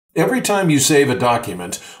Every time you save a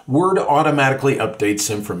document, Word automatically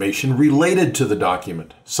updates information related to the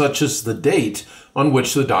document, such as the date on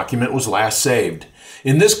which the document was last saved.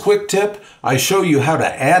 In this quick tip, I show you how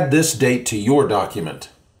to add this date to your document.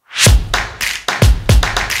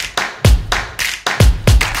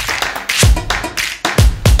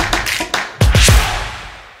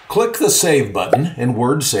 Click the Save button and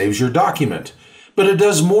Word saves your document. But it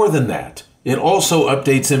does more than that. It also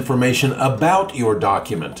updates information about your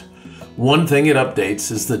document. One thing it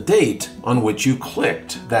updates is the date on which you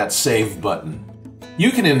clicked that Save button. You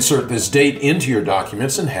can insert this date into your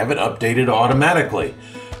documents and have it updated automatically.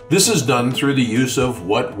 This is done through the use of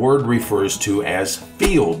what Word refers to as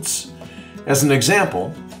fields. As an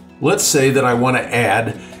example, let's say that I want to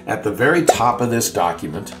add at the very top of this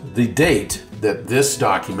document the date that this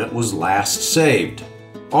document was last saved.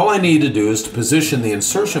 All I need to do is to position the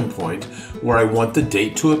insertion point where I want the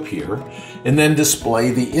date to appear and then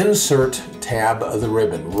display the Insert tab of the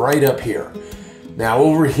ribbon right up here. Now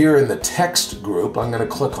over here in the text group, I'm going to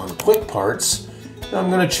click on Quick Parts and I'm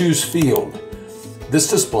going to choose Field. This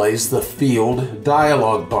displays the Field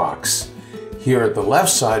dialog box. Here at the left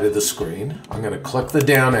side of the screen, I'm going to click the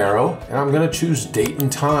down arrow and I'm going to choose Date and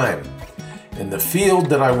Time. And the field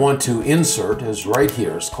that I want to insert is right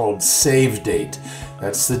here. It's called Save Date.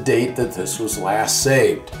 That's the date that this was last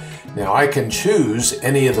saved. Now I can choose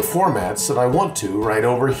any of the formats that I want to right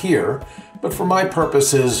over here, but for my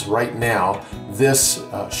purposes right now, this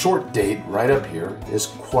short date right up here is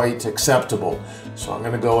quite acceptable. So I'm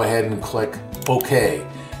going to go ahead and click OK.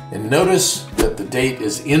 And notice that the date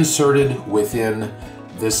is inserted within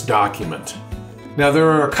this document. Now there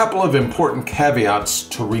are a couple of important caveats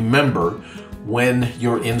to remember when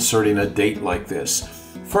you're inserting a date like this.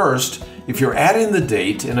 First, if you're adding the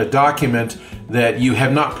date in a document that you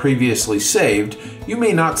have not previously saved, you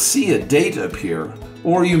may not see a date appear,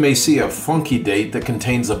 or you may see a funky date that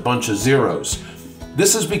contains a bunch of zeros.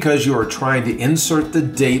 This is because you are trying to insert the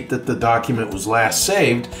date that the document was last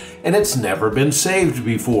saved, and it's never been saved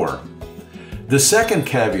before. The second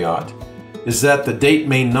caveat is that the date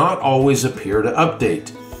may not always appear to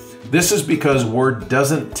update. This is because Word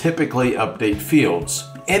doesn't typically update fields,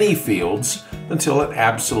 any fields, until it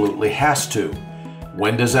absolutely has to.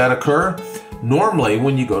 When does that occur? Normally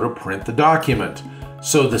when you go to print the document.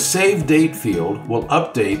 So the Save Date field will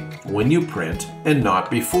update when you print and not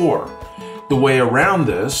before. The way around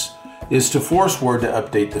this is to force Word to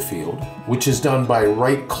update the field, which is done by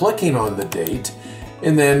right-clicking on the date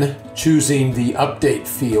and then choosing the Update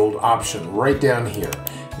Field option right down here.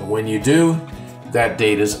 And when you do, that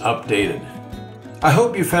date is updated. I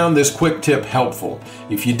hope you found this quick tip helpful.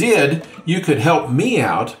 If you did, you could help me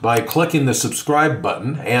out by clicking the subscribe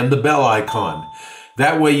button and the bell icon.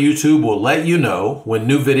 That way YouTube will let you know when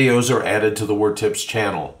new videos are added to the WordTips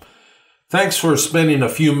channel. Thanks for spending a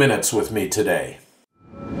few minutes with me today.